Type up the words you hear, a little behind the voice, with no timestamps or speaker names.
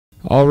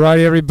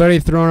Alrighty, everybody,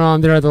 throwing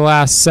on there at the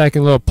last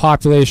second, little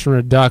population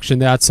reduction.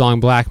 That song,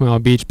 Blackmail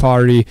Beach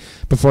Party.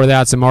 Before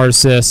that, some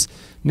artists.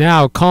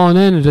 Now, calling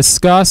in to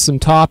discuss some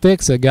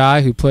topics, a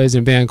guy who plays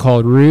in a band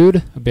called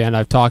Rude, a band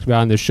I've talked about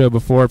on this show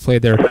before,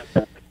 played their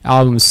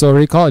album Soul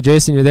Recall.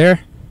 Jason, you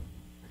there?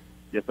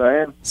 Yes, I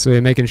am. So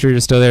we're making sure you're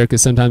still there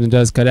because sometimes it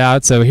does cut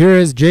out. So here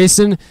is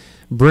Jason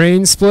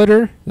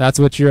Brainsplitter. That's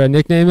what your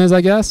nickname is,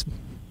 I guess?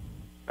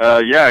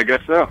 Yeah, I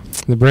guess so.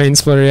 The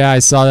Brainsplitter, yeah, I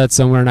saw that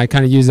somewhere, and I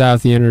kind of used that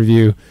with the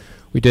interview.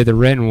 We did the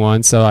written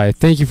one, so I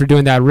thank you for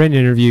doing that written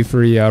interview for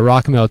the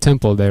Rock'n'Mel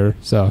Temple there.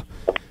 So,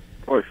 of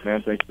course,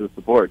 man. Thanks for the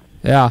support.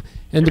 Yeah,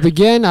 and to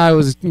begin, I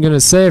was going to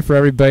say for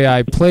everybody,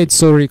 I played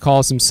Soul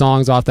Recall, some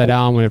songs off that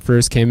album when it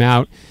first came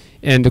out.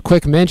 And a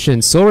quick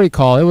mention, Soul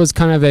Recall, it was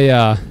kind of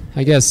a,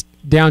 I guess,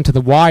 down to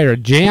the wire, a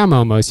jam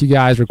almost. You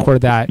guys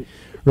recorded that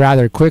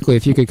rather quickly.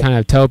 If you could kind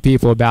of tell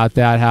people about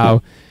that,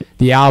 how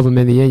the album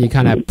in the end, you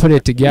kind of put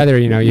it together,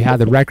 you know, you had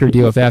the record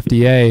deal with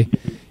FDA,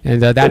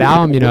 and that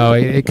album, you know,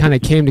 it kind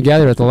of came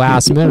together at the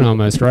last minute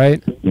almost,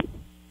 right?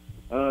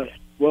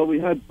 Well, we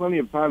had plenty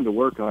of time to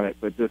work on it,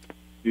 but just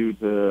due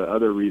to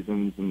other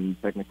reasons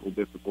and technical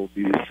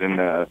difficulties,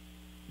 and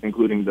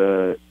including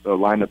the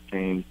lineup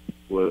change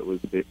was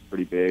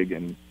pretty big,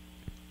 and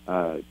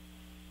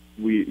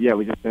we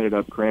just ended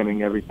up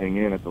cramming everything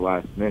in at the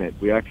last minute.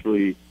 We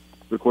actually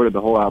recorded the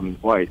whole album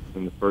twice,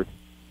 and the first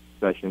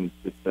sessions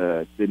just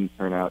didn't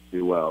turn out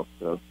too well,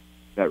 so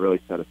that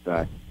really set us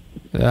back.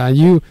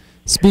 You,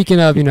 speaking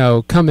of, you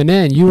know, coming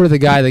in, you were the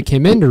guy that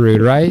came into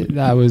Rude, right?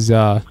 That was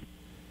the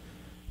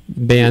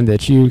band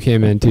that you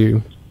came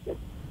into.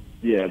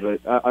 Yeah,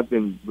 but I've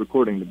been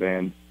recording the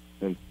band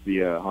since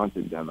the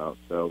Haunted demo,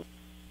 so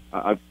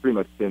I've pretty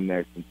much been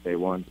there since day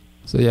one.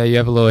 So yeah, you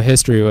have a little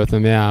history with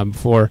them, yeah,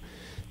 before.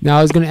 Now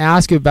I was going to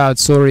ask you about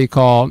Soul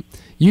Recall.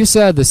 You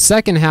said the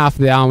second half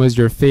of the album was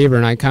your favorite,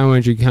 and I kind of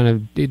wanted you to kind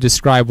of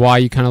describe why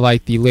you kind of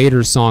like the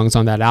later songs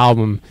on that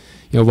album,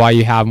 you know, why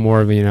you have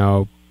more of a, you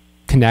know,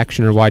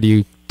 connection, or why do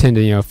you tend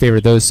to, you know,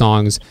 favor those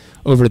songs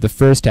over the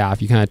first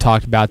half. You kind of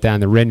talked about that in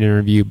the written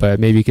interview, but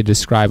maybe you could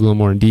describe a little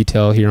more in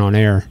detail here on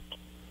air.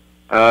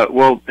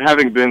 Well,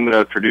 having been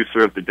the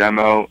producer of the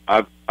demo,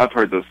 I've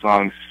heard those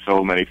songs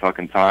so many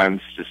fucking times,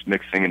 just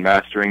mixing and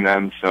mastering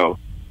them, so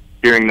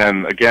hearing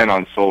them again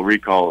on Soul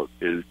Recall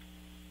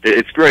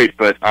it's great,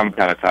 but I'm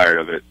kind of tired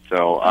of it.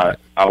 So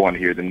I want to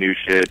hear the new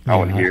shit. I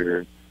want to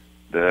hear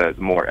the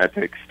more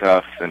epic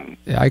stuff. And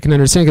yeah, I can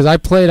understand, because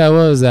I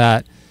was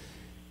at,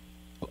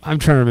 I'm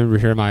trying to remember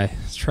here my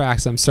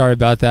tracks. I'm sorry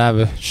about that. I have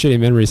a shitty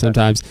memory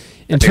sometimes.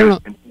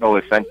 Internal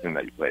Ascension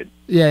that you played.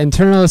 Yeah,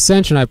 Internal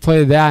Ascension. I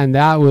played that, and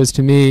that was,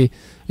 to me,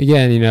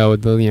 again, you know,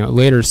 the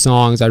later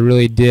songs, I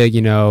really dig,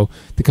 you know,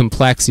 the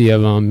complexity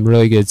of them.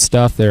 Really good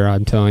stuff there,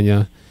 I'm telling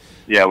you.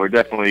 Yeah, we're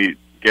definitely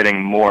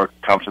getting more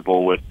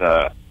comfortable with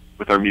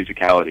our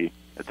musicality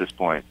at this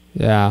point.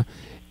 Yeah.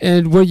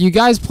 And when you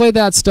guys play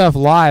that stuff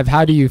live,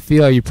 how do you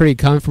feel? Are you pretty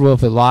comfortable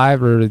with it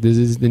live, or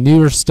is the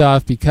newer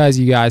stuff, because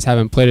you guys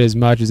haven't played it as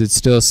much, is it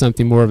still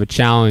something more of a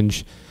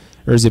challenge,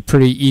 or is it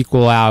pretty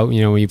equal out,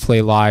 you know, when you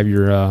play live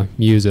your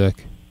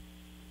music?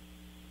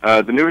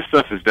 The newer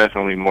stuff is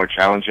definitely more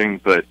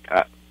challenging, but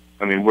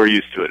I mean, we're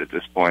used to it at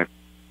this point.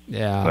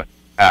 Yeah. But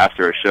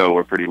after a show,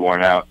 we're pretty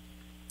worn out.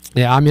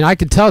 Yeah, I mean, I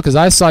could tell, because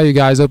I saw you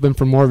guys open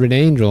for Morbid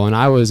Angel, and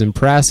I was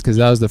impressed, because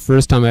that was the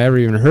first time I ever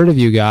even heard of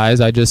you guys.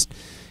 Because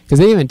they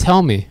didn't even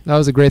tell me. That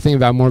was a great thing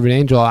about Morbid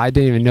Angel. I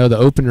didn't even know the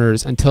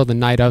openers until the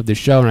night of the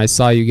show, and I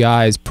saw you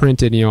guys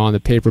printed, you know, on the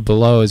paper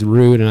below as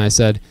Rude, and I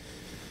said,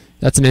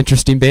 that's an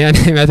interesting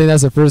band name. I think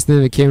that's the first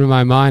thing that came to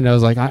my mind. I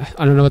was like, I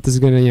don't know what this is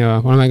going to, you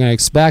know, what am I going to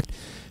expect?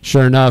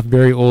 Sure enough,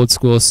 very old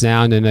school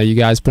sound, and you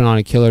guys put on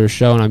a killer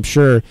show, and I'm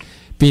sure,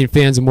 being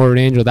fans of Morbid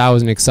Angel, that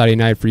was an exciting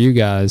night for you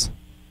guys.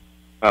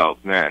 Oh,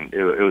 man,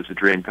 it was a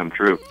dream come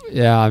true.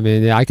 Yeah, I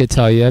mean, yeah, I could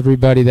tell you,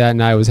 everybody that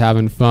night was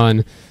having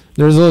fun.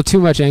 There was a little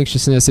too much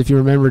anxiousness. If you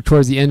remember,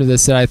 towards the end of the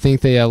set, I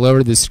think they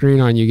lowered the screen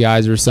on you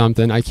guys or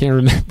something. I can't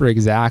remember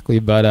exactly,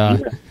 but... Yeah,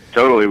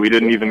 totally, we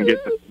didn't even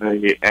get to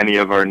play any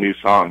of our new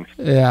songs.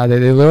 Yeah, they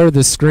lowered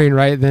the screen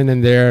right then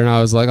and there, and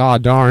I was like, oh,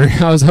 darn.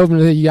 I was hoping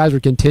that you guys were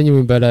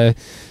continuing, but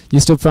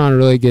you still put on a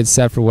really good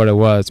set for what it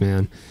was,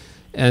 man.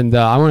 And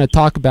I want to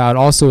talk about,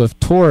 also, with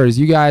tours.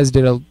 You guys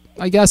did,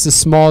 I guess, a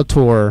small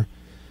tour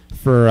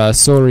for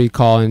Soul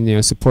Recall and, you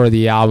know, support of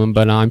the album,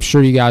 but I'm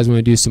sure you guys want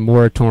to do some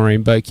more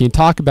touring. But can you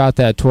talk about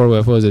that tour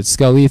with, what was it,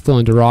 Skeletal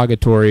and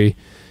Derogatory,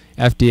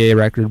 FDA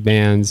record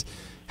bands?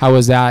 How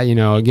was that? You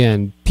know,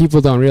 again,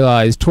 people don't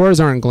realize tours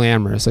aren't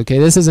glamorous, okay?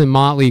 This isn't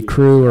Motley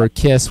Crue or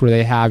Kiss where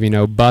they have, you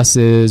know,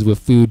 buses with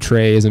food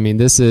trays. I mean,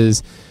 this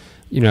is,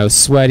 you know,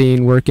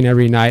 sweating, working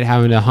every night,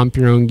 having to hump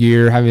your own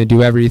gear, having to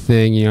do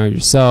everything, you know,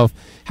 yourself.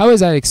 How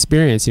was that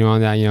experience, you know,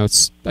 on that, you know,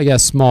 I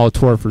guess, small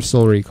tour for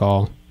Soul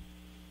Recall?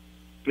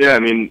 Yeah, I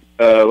mean,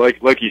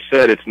 like you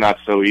said, it's not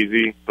so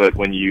easy, but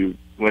when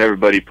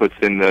everybody puts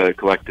in the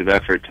collective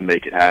effort to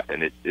make it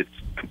happen, it's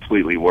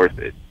completely worth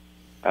it.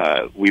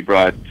 We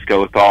brought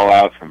Skeletal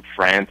out from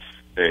France.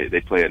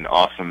 They play an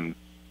awesome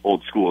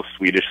old school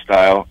Swedish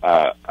style.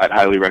 I'd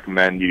highly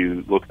recommend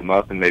you look them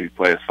up and maybe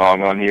play a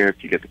song on here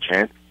if you get the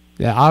chance.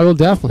 Yeah, I will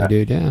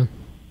definitely, dude. Yeah.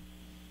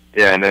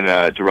 Yeah, and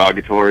then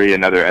Derogatory,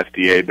 another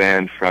FDA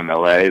band from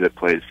LA that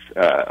plays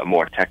a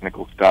more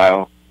technical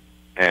style.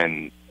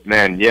 And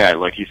man, yeah,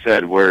 like you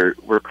said, we're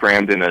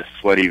crammed in a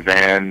sweaty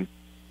van.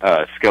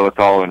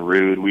 Skeletal and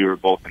Rude, we were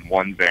both in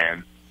one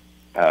van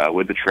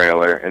with the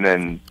trailer, and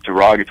then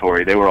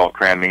Derogatory, they were all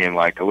cramming in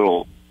like a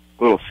little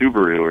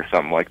Subaru or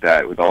something like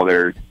that with all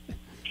their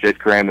shit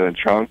crammed in the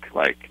trunk.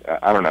 Like,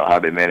 I don't know how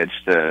they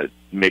managed to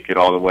make it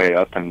all the way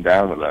up and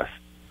down with us.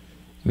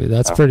 I mean,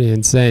 that's pretty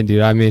insane,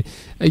 dude. I mean,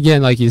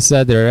 again, like you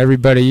said there,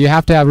 everybody, you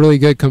have to have really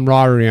good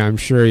camaraderie, I'm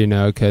sure, you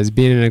know, because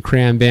being in a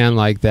cram band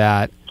like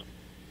that,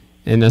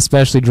 and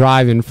especially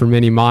driving for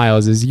many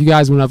miles, is you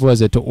guys went up,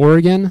 was it to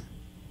Oregon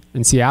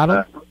and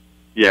Seattle?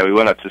 Yeah, we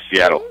went up to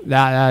Seattle.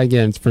 That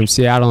again, from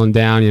Seattle and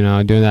down, you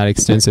know, doing that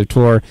extensive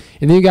tour.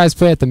 And then you guys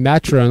play at the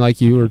Metro, and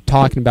like you were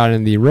talking about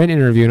in the Rent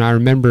interview, and I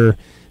remember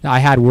I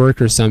had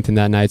work or something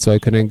that night, so I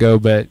couldn't go,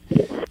 but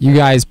you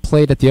guys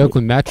played at the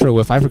Oakland Metro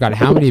with, I forgot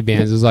how many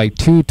bands. It was like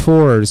 2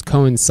 tours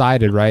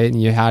coincided, right?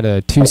 And you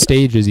had 2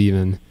 stages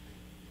even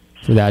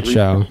for that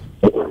show.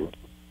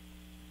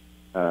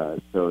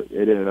 So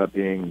it ended up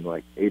being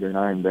like 8 or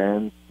 9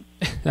 bands.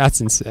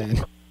 That's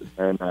insane.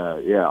 And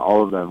yeah,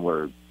 all of them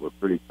were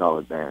pretty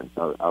solid bands.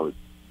 I was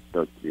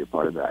stoked to be a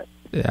part of that.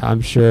 Yeah,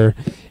 I'm sure.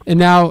 And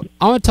now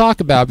I want to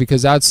talk about,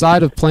 because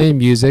outside of playing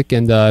music,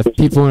 and if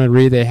people want to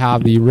read, they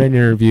have the written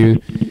interview,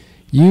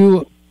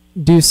 you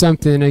do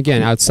something,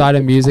 again, outside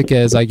of music,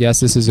 as I guess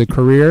this is a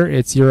career.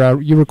 It's you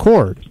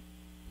record.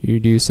 You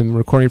do some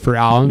recording for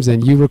albums,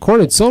 and you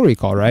recorded Soul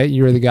Recall, right?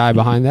 You were the guy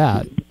behind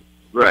that.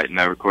 Right, and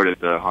I recorded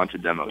the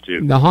Haunted demo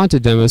too. The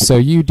Haunted demo. So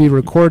you do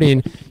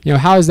recording. You know,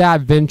 how is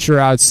that venture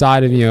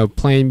outside of, you know,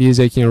 playing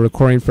music, you know,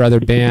 recording for other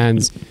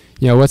bands?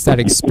 You know, what's that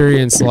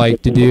experience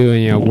like to do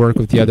and, you know, work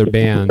with the other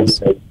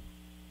bands?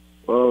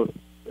 Well,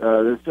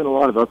 there's been a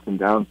lot of ups and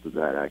downs with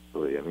that,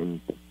 actually. I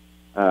mean,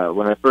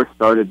 when I first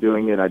started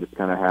doing it, I just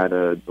kind of had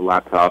a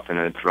laptop and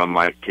a drum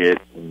mic kit,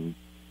 and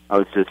I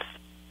was just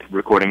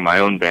recording my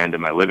own band in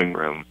my living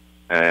room,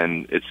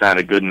 and it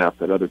sounded good enough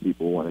that other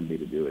people wanted me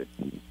to do it.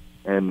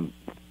 And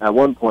at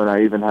one point,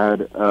 I even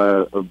had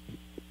a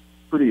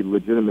pretty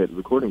legitimate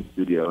recording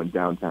studio in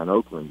downtown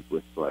Oakland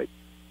with, like,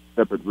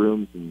 separate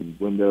rooms and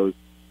windows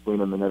between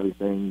them and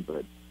everything,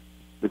 but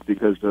just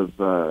because of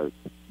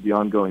the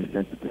ongoing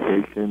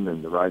gentrification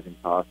and the rising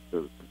cost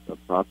of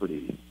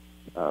property,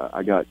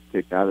 I got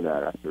kicked out of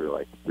that after,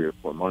 like, 3 or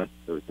 4 months.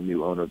 There was a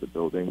new owner of the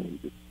building.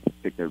 He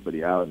just kicked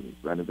everybody out, and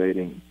he's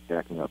renovating,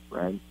 stacking up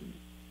rent. And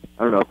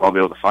I don't know if I'll be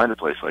able to find a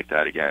place like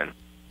that again.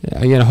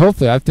 Yeah, again,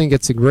 hopefully, I think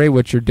it's great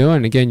what you're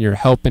doing. Again, you're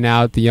helping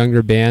out the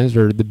younger bands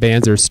or the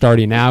bands that are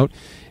starting out.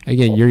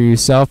 Again, you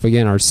yourself,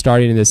 again, are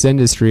starting in this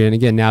industry, and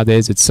again,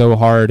 nowadays it's so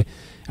hard.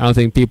 I don't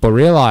think people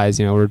realize,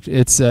 you know,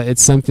 it's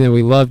something that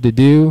we love to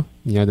do.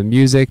 You know, the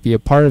music, be a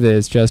part of it.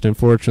 It's just,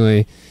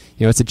 unfortunately,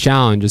 you know, it's a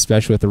challenge,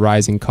 especially with the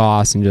rising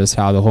costs and just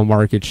how the whole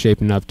market's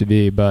shaping up to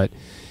be. But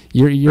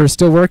you're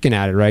still working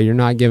at it, right? You're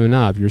not giving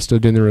up. You're still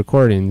doing the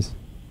recordings.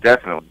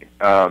 Definitely.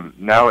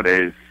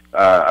 Nowadays,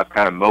 I've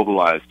kind of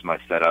mobilized my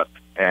setup,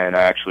 and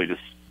I actually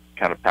just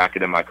kind of pack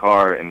it in my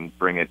car and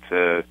bring it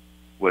to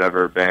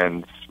whatever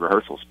band's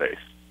rehearsal space,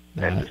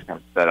 and just kind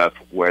of set up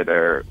where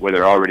they're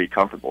already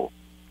comfortable.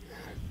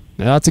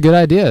 Now, that's a good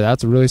idea.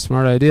 That's a really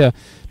smart idea.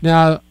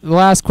 Now, the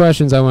last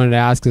questions I wanted to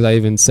ask, as I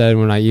even said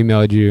when I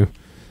emailed you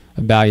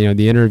about, you know,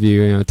 the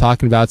interview, you know,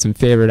 talking about some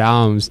favorite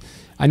albums.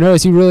 I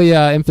noticed you really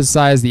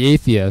emphasized the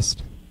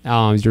Atheist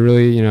albums. You're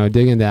really, you know,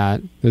 digging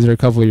that. Those are a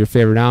couple of your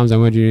favorite albums. I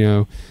wanted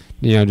you,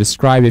 you know,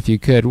 describe, if you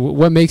could,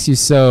 what makes you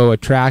so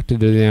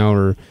attracted to, you know,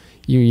 or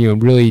you know,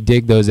 really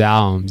dig those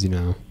albums, you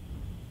know?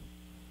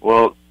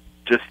 Well,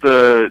 just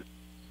the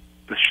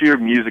sheer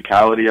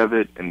musicality of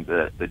it and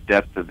the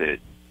depth of it.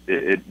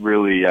 It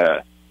really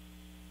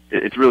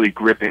it's really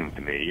gripping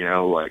to me. You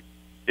know, like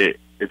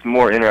it's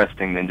more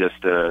interesting than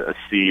just a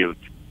sea of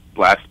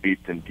blast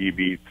beats and D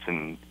beats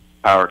and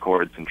power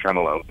chords and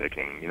tremolo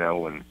picking. You know,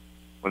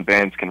 when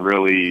bands can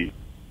really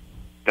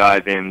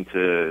dive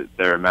into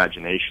their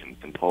imaginations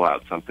and pull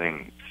out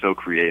something so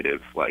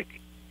creative, like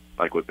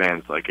what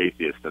bands like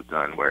Atheist have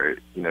done, where,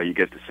 you know, you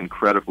get this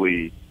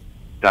incredibly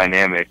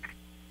dynamic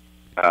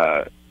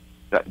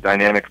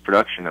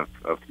production of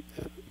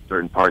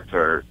certain parts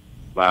are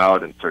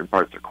loud and certain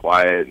parts are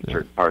quiet and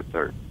certain parts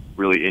are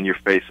really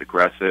in-your-face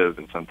aggressive,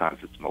 and sometimes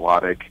it's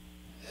melodic.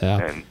 Yeah.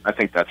 And I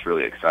think that's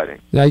really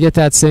exciting. Yeah, I get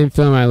that same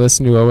feeling when I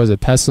listen to, what was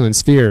it, Pestilent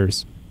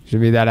Spheres. To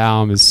me, that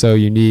album is so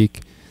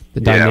unique,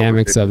 the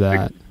dynamics of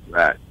that.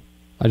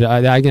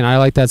 Again, I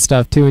like that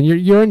stuff too, and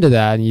you're into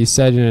that, and you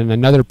said in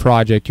another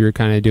project you were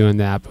kind of doing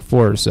that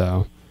before,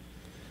 so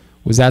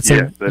was that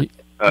something?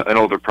 Yeah, an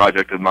older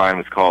project of mine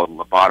was called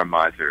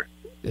Lobotomizer.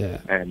 Yeah.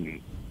 And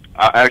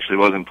I actually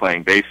wasn't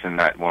playing bass in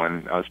that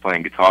one. I was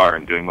playing guitar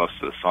and doing most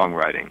of the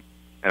songwriting.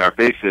 And our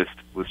bassist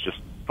was just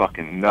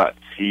fucking nuts.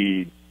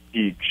 He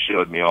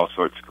showed me all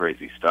sorts of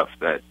crazy stuff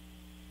that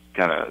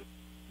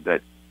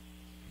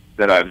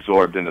that I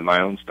absorbed into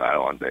my own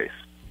style on bass.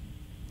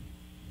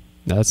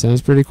 That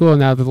sounds pretty cool.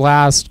 Now, the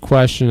last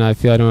question, I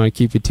feel I don't want to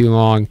keep you too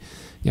long.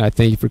 I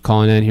thank you for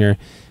calling in here.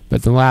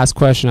 But the last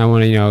question I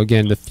want to,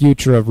 again, the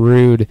future of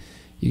Rude.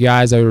 You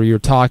guys, you were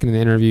talking in the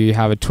interview, you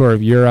have a tour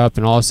of Europe,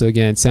 and also,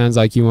 again, it sounds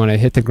like you want to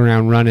hit the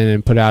ground running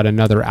and put out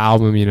another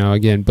album,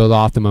 again, build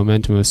off the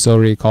momentum of Soul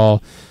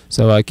Recall.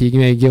 So can you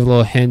maybe give a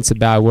little hints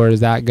about where is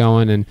that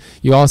going? And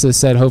you also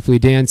said hopefully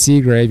Dan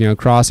Seagrave,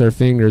 cross our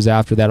fingers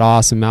after that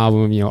awesome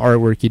album,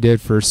 artwork you did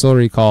for Soul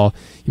Recall,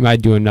 you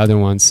might do another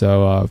one.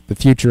 So the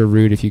future of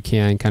Rude, if you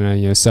can,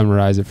 kind of,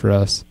 summarize it for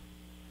us.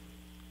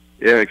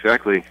 Yeah,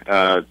 exactly.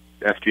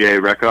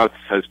 FGA Records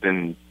has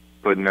been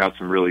putting out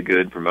some really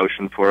good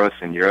promotion for us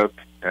in Europe,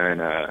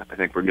 and I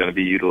think we're going to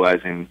be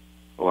utilizing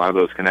a lot of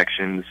those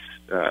connections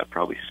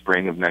probably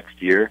spring of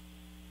next year.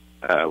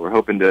 We're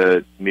hoping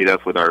to meet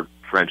up with our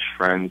French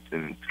friends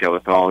in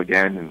Skeletal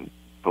again and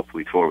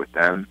hopefully tour with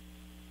them.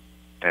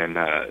 And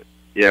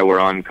yeah, we're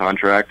on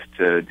contract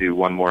to do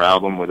one more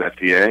album with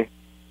FGA,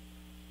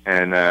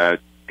 and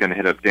going to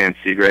hit up Dan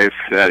Seagrave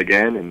for that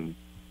again, and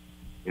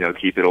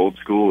keep it old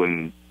school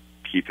and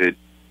keep it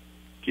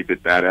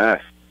badass.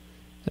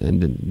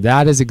 And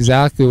that is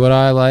exactly what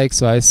I like.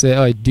 So I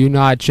say, do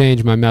not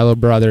change, my mellow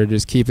brother.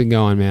 Just keep it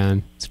going,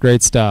 man. It's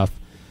great stuff.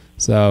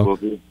 So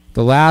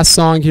the last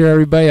song here,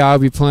 everybody, I'll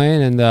be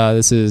playing, and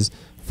this is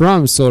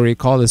from Soul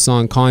Recall, the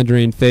song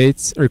Conjuring of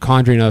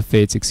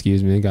Fates,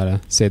 excuse me. I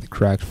gotta say the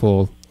correct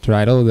full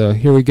title. Though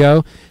here we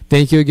go.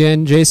 Thank you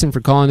again, Jason,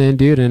 for calling in,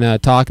 dude,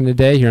 and talking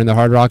today here in the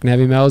Hard Rock and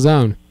Heavy Metal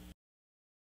Zone.